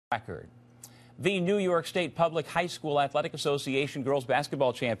Record. The New York State Public High School Athletic Association Girls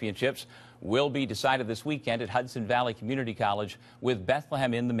Basketball Championships will be decided this weekend at Hudson Valley Community College with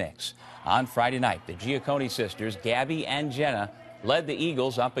Bethlehem in the mix. On Friday night, the Giacone sisters, Gabby and Jenna, led the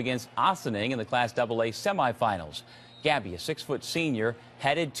Eagles up against Ossining in the Class AA semifinals. Gabby, a 6-foot senior,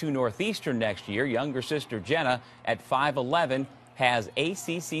 headed to Northeastern next year. Younger sister Jenna, at 5'11", has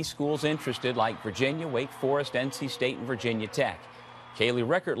ACC schools interested like Virginia, Wake Forest, NC State, and Virginia Tech. Kaylee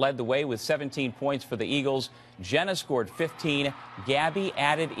Rickert led the way with 17 points for the Eagles. Jenna scored 15. Gabby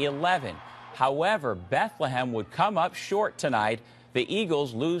added 11. However, Bethlehem would come up short tonight. The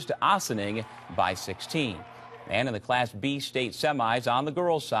Eagles lose to Ossining by 16. And in the Class B state semis on the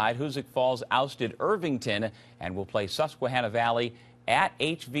girls' side, Hoosick Falls ousted Irvington and will play Susquehanna Valley at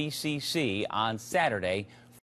HVCC on Saturday